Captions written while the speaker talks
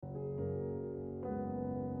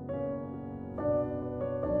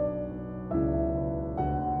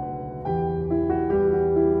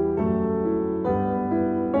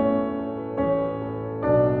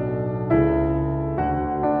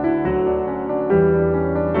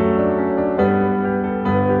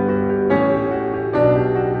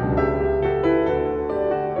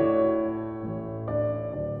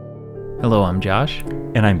I'm Josh.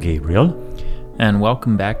 And I'm Gabriel. And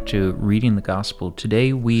welcome back to Reading the Gospel.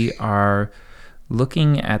 Today we are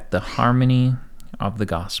looking at the harmony of the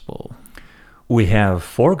Gospel. We have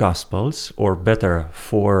 4 Gospels, or better,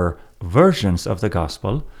 4 versions of the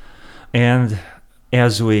Gospel. And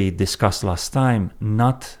as we discussed last time,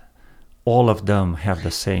 not all of them have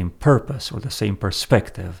the same purpose or the same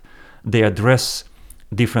perspective. They address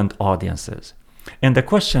different audiences. And the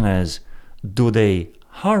question is, do they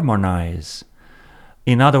harmonize?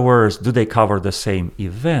 In other words, do they cover the same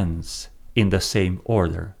events in the same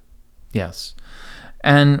order? Yes.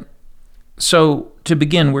 And so to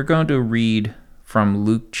begin, we're going to read from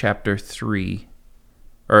Luke chapter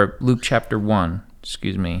 1,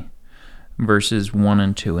 verses 1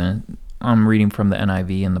 and 2. And I'm reading from the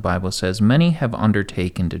NIV, and the Bible says, "Many have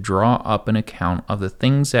undertaken to draw up an account of the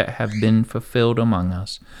things that have been fulfilled among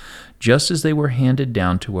us, just as they were handed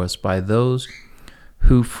down to us by those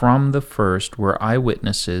who from the first were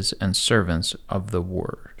eyewitnesses and servants of the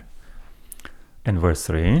word." And verse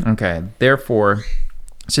 3. Okay, "Therefore,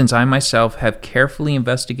 since I myself have carefully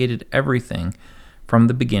investigated everything from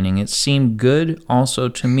the beginning, it seemed good also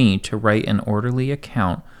to me to write an orderly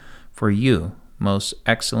account for you, most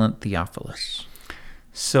excellent Theophilus."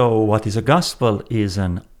 So what is a gospel is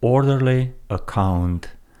an orderly account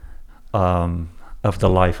of the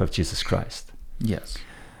life of Jesus Christ. Yes.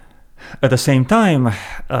 At the same time,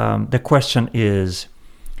 the question is,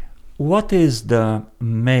 what is the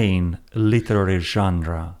main literary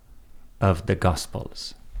genre of the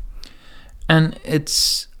Gospels? And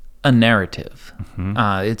it's a narrative. Mm-hmm.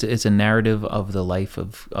 It's a narrative of the life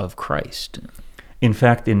of Christ. In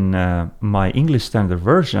fact, in my English Standard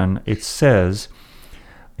Version, it says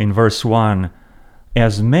in verse 1,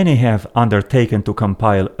 "As many have undertaken to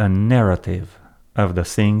compile a narrative of the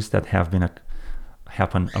things that have been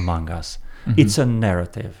happened among us." Mm-hmm. It's a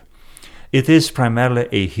narrative. It is primarily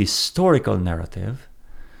a historical narrative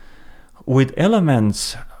with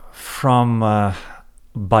elements from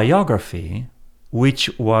biography, which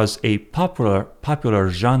was a popular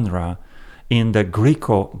genre in the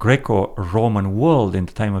Greco-Roman world in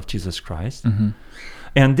the time of Jesus Christ. Mm-hmm.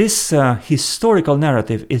 And this historical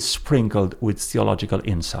narrative is sprinkled with theological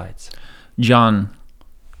insights. John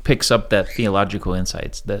picks up that theological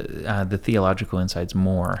insights, the theological insights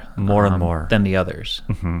more and more than the others.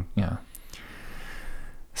 Mm-hmm. Yeah.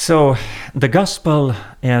 So the gospel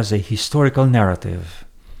as a historical narrative,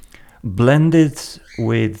 blended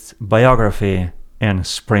with biography and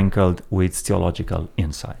sprinkled with theological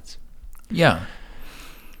insights. Yeah.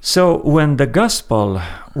 So when the gospel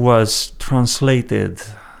was translated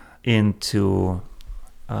into,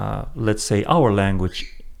 let's say, our language,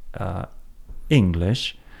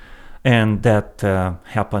 English, and that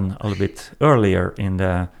happened a little bit earlier in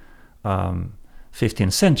the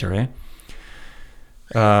 15th century,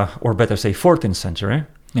 or better say 14th century.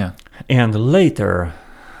 Yeah. And later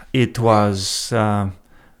it was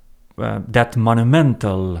that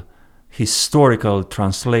monumental historical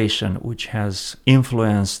translation which has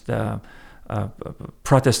influenced the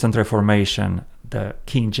Protestant Reformation, the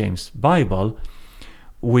King James Bible,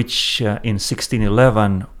 which in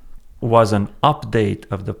 1611 was an update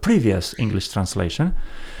of the previous English translation.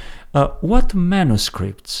 What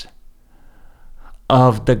manuscripts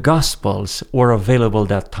of the Gospels were available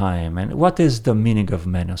that time, and what is the meaning of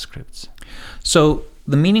manuscripts? So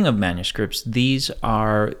the meaning of manuscripts, these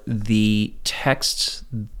are the texts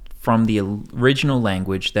from the original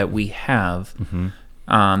language that we have, mm-hmm.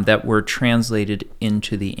 That were translated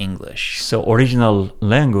into the English. So original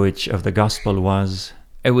language of the Gospel was?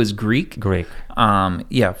 It was Greek. Greek.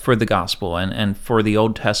 For the Gospel. And for the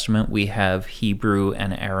Old Testament, we have Hebrew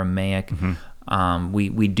and Aramaic. Mm-hmm.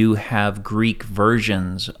 We do have Greek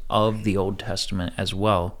versions of the Old Testament as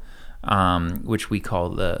well, which we call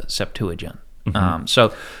the Septuagint.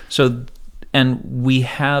 Mm-hmm. And we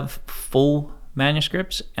have full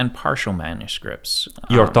manuscripts and partial manuscripts.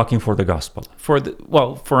 You're talking for the gospel.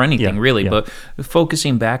 For anything really, but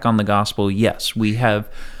focusing back on the gospel, yes, we have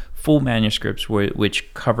full manuscripts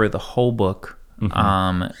which cover the whole book,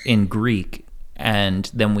 mm-hmm. In Greek, and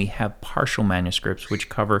then we have partial manuscripts which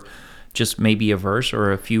cover just maybe a verse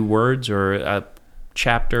or a few words or a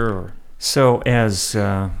chapter. So as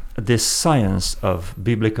this science of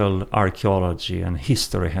biblical archaeology and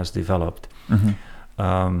history has developed,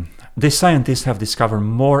 mm-hmm. The scientists have discovered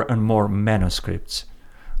more and more manuscripts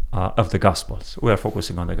of the Gospels. We are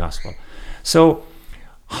focusing on the Gospel. So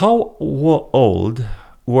how old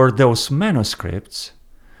were those manuscripts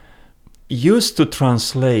used to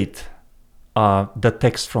translate the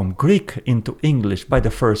text from Greek into English by the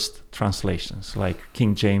first translations, like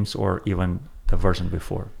King James or even the version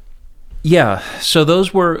before? Yeah, so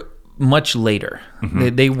those were much later.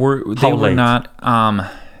 They were late? not.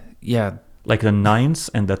 Yeah. Like the 9th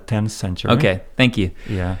and the 10th century. Okay. Thank you.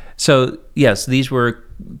 Yeah. So yes, these were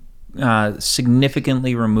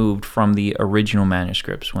significantly removed from the original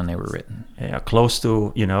manuscripts when they were written. Yeah, close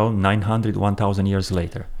to 900, 1,000 years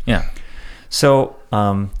later. Yeah. So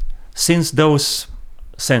since those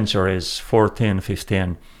centuries, 14,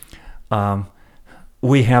 15,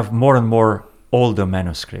 we have more and more older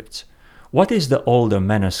manuscripts. What is the older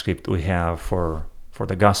manuscript we have for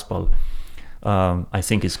the gospel? I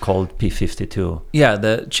think it's called P52. Yeah,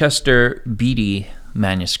 the Chester Beatty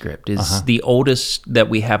manuscript is the oldest that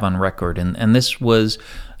we have on record, and this was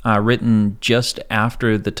written just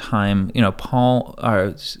after the time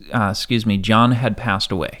John had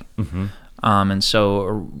passed away, and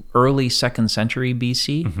so early 2nd century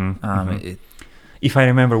BC. If I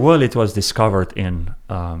remember well, it was discovered in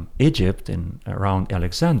Egypt, around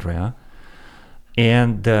Alexandria,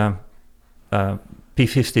 and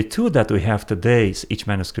P52 that we have today, each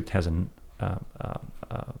manuscript has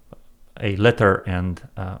a letter and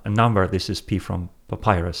a number. This is P from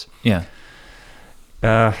papyrus. Yeah.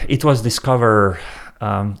 It was discovered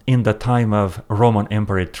in the time of Roman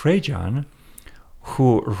Emperor Trajan,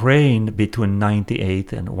 who reigned between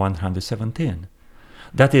 98 and 117.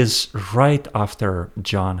 That is right after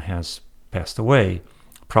John has passed away,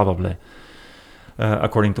 probably,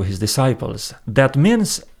 according to his disciples. That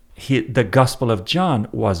means the Gospel of John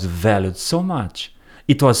was valued so much.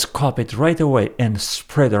 It was copied right away and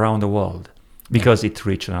spread around the world because it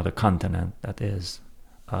reached another continent, that is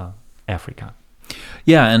Africa.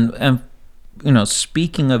 Yeah, and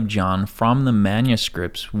speaking of John, from the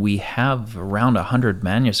manuscripts, we have around 100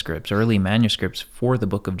 manuscripts, early manuscripts for the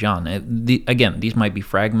book of John. Again, these might be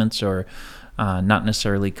fragments or not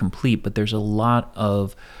necessarily complete, but there's a lot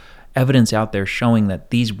of evidence out there showing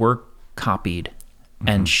that these were copied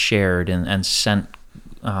and shared and sent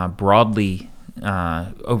broadly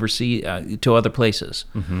overseas to other places.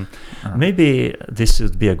 Maybe this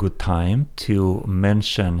would be a good time to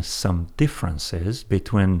mention some differences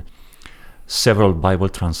between several Bible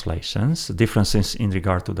translations, differences in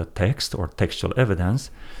regard to the text or textual evidence.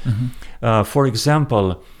 For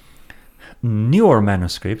example, newer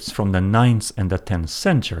manuscripts from the 9th and the 10th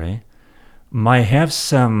century might have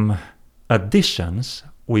some additions.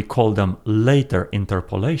 We call them later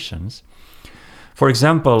interpolations. For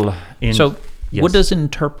example, what does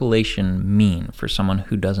interpolation mean for someone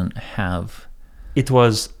who doesn't have? It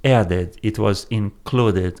was added, it was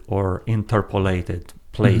included or interpolated,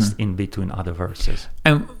 placed in between other verses.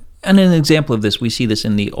 And an example of this, we see this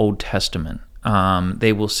in the Old Testament.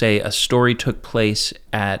 They will say a story took place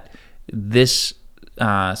at this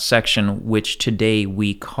section, which today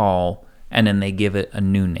we call, and then they give it a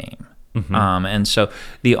new name. And so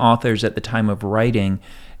the authors at the time of writing,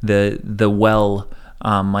 the well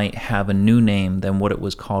might have a new name than what it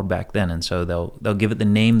was called back then, and so they'll give it the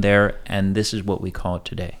name there, and this is what we call it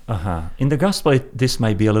today. In the gospel, this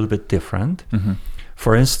might be a little bit different.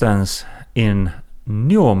 For instance, in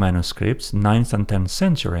newer manuscripts, 9th and 10th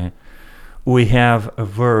century, we have a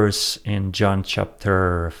verse in John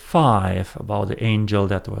chapter 5 about the angel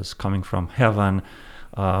that was coming from heaven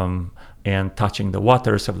and touching the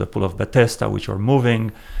waters of the pool of Bethesda, which were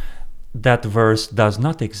moving. That verse does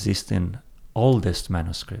not exist in oldest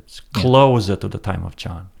manuscripts, closer to the time of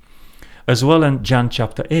John. As well in John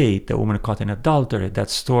chapter 8, the woman caught in adultery, that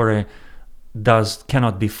story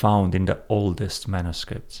cannot be found in the oldest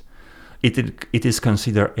manuscripts. It is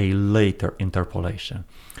considered a later interpolation.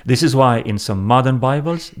 This is why in some modern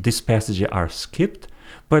Bibles, these passages are skipped,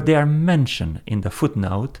 but they are mentioned in the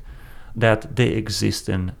footnote that they exist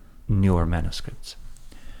in newer manuscripts.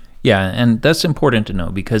 Yeah, and that's important to know,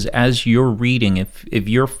 because as you're reading, if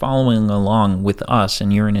you're following along with us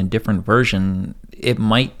and you're in a different version, it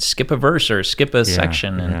might skip a verse or skip a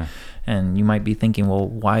section, and you might be thinking, well,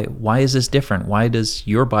 why is this different? Why does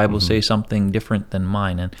your Bible say something different than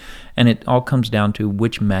mine? And it all comes down to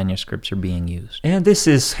which manuscripts are being used. And this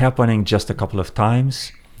is happening just a couple of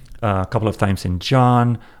times in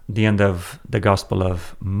John, the end of the Gospel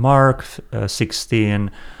of Mark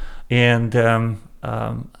 16, and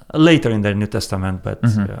later in the New Testament, but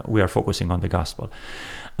we are focusing on the Gospel.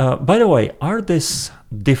 By the way, are these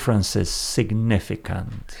differences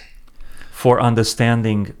significant for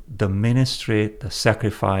understanding the ministry, the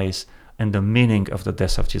sacrifice, and the meaning of the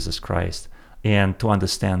death of Jesus Christ, and to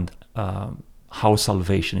understand how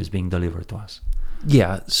salvation is being delivered to us?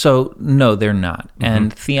 Yeah, so no, they're not.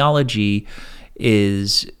 And theology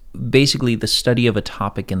is basically the study of a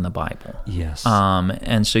topic in the Bible. Yes.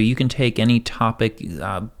 And so you can take any topic,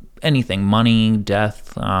 anything, money,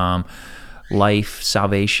 death, life,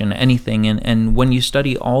 salvation, anything. And when you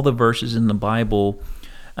study all the verses in the Bible,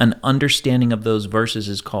 an understanding of those verses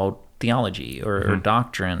is called theology or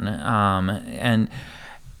doctrine. And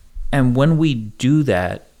when we do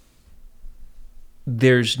that,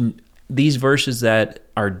 there's these verses that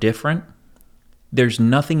are different. There's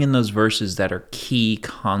nothing in those verses that are key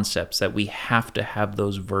concepts that we have to have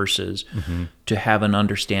those verses to have an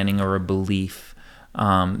understanding or a belief.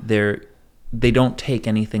 They don't take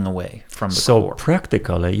anything away from the core. So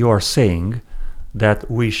practically, you are saying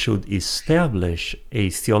that we should establish a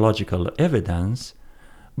theological evidence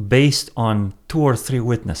based on 2 or 3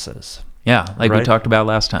 witnesses. Yeah, like we talked about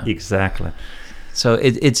last time. Exactly. So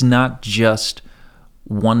it's not just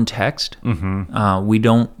one text. We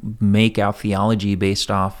don't make our theology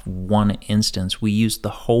based off one instance. We use the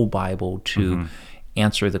whole Bible to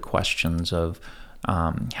answer the questions of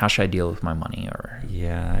how should I deal with my money?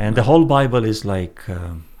 And the whole Bible is like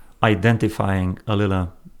identifying a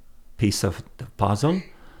little piece of the puzzle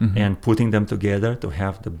and putting them together to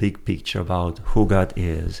have the big picture about who God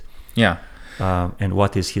is. Yeah. And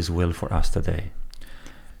what is His will for us today.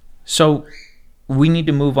 So we need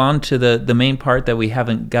to move on to the main part that we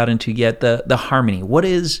haven't got into yet, the harmony. What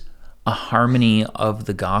is a harmony of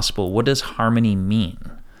the gospel? What does harmony mean?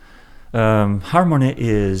 Harmony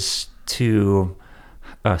is to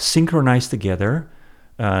synchronize together,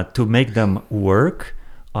 to make them work,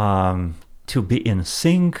 to be in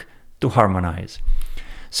sync, to harmonize.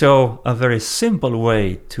 So a very simple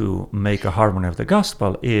way to make a harmony of the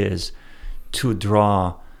gospel is to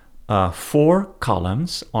draw 4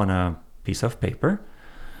 columns on a piece of paper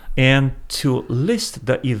and to list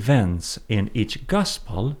the events in each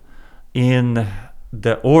gospel in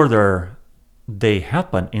the order they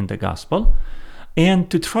happen in the gospel, and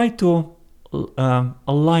to try to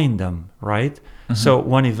align them, right? So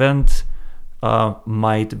one event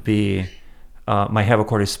might have a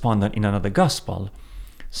correspondent in another gospel.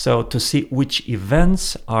 So to see which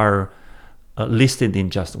events are listed in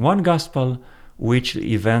just one gospel, which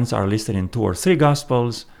events are listed in 2 or 3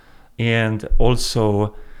 gospels, and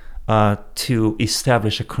also to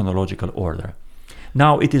establish a chronological order.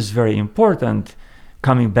 Now, it is very important,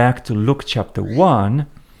 coming back to Luke chapter 1,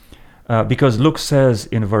 because Luke says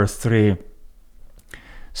in verse 3,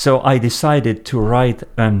 "So I decided to write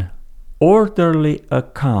an orderly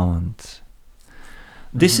account."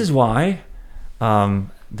 This is why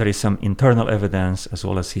there is some internal evidence as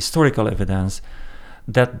well as historical evidence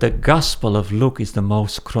that the Gospel of Luke is the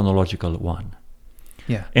most chronological one.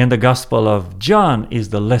 Yeah. And the Gospel of John is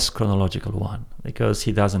the less chronological one because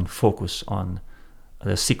he doesn't focus on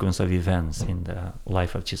the sequence of events in the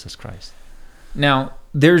life of Jesus Christ. Now,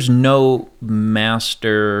 there's no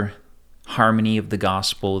master harmony of the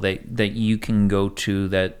gospel that you can go to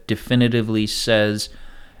that definitively says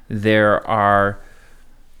there are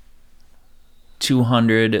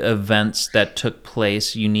 200 events that took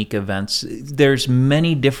place, unique events. There's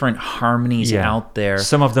many different harmonies out there.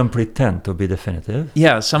 Some of them pretend to be definitive.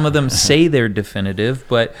 Yeah, some of them say they're definitive,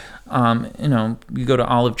 but you go to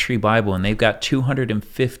Olive Tree Bible and they've got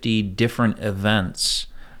 250 different events.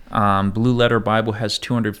 Blue Letter Bible has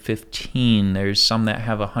 215. There's some that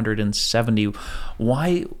have 170.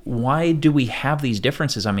 Why do we have these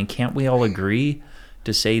differences? I mean, can't we all agree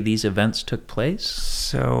to say these events took place?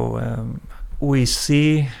 So we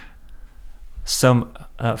see some,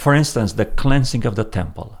 for instance, the cleansing of the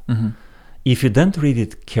temple. If you don't read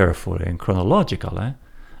it carefully and chronologically,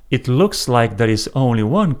 it looks like there is only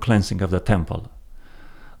one cleansing of the temple,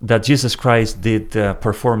 that Jesus Christ did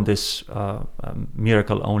perform this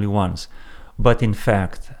miracle only once. But in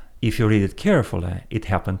fact, if you read it carefully, it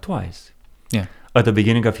happened twice. Yeah. At the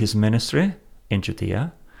beginning of his ministry in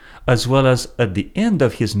Judea, as well as at the end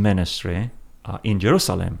of his ministry in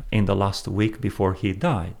Jerusalem in the last week before he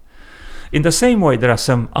died. In the same way, there are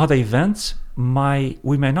some other events,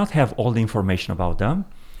 we may not have all the information about them.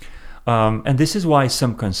 And this is why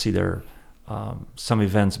some consider some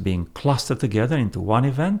events being clustered together into one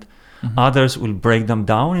event. Others will break them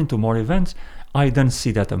down into more events. I don't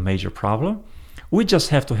see that a major problem. We just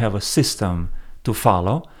have to have a system to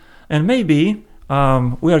follow. And maybe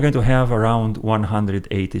we are going to have around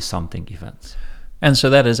 180 something events. And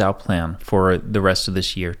so that is our plan for the rest of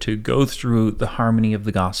this year, to go through the harmony of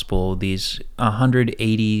the gospel, these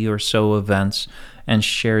 180 or so events, and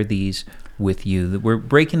share these with you. We're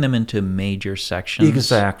breaking them into major sections.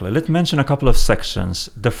 Exactly. Let's mention a couple of sections.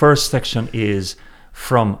 The first section is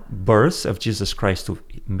from birth of Jesus Christ to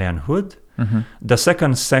manhood. The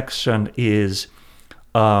second section is,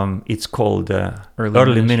 it's called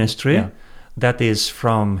Early Ministry. Yeah. That is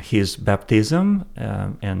from his baptism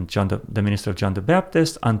and the ministry of John the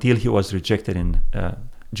Baptist until he was rejected in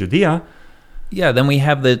Judea. Yeah, then we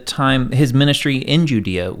have the time, his ministry in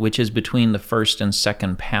Judea, which is between the first and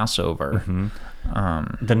second Passover.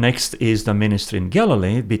 The next is the ministry in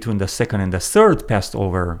Galilee between the second and the third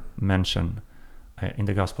Passover mentioned in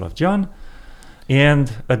the Gospel of John.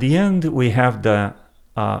 And at the end, we have the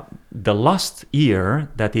last year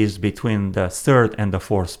that is between the third and the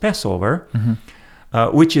fourth Passover,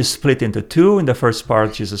 which is split into two. In the first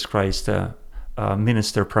part, Jesus Christ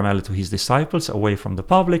ministered primarily to his disciples away from the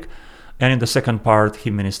public. And in the second part,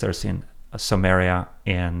 he ministers in Samaria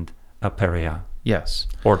and Perea. Yes.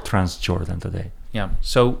 Or Transjordan today. Yeah.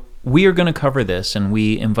 So we are going to cover this, and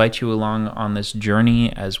we invite you along on this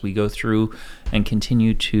journey as we go through and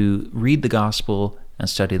continue to read the gospel and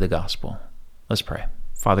study the gospel. Let's pray.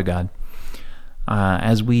 Father God,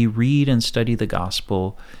 as we read and study the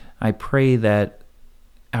gospel, I pray that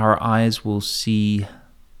our eyes will see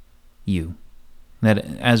you, that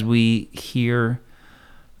as we hear,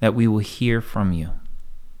 that we will hear from you,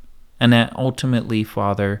 and that ultimately,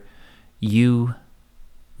 Father, you,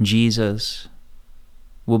 Jesus,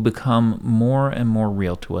 will become more and more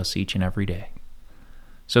real to us each and every day.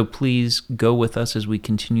 So please go with us as we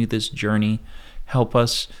continue this journey. Help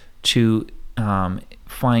us to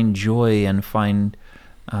find joy and find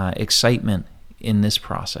excitement in this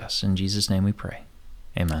process. In Jesus' name we pray.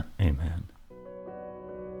 Amen. Amen.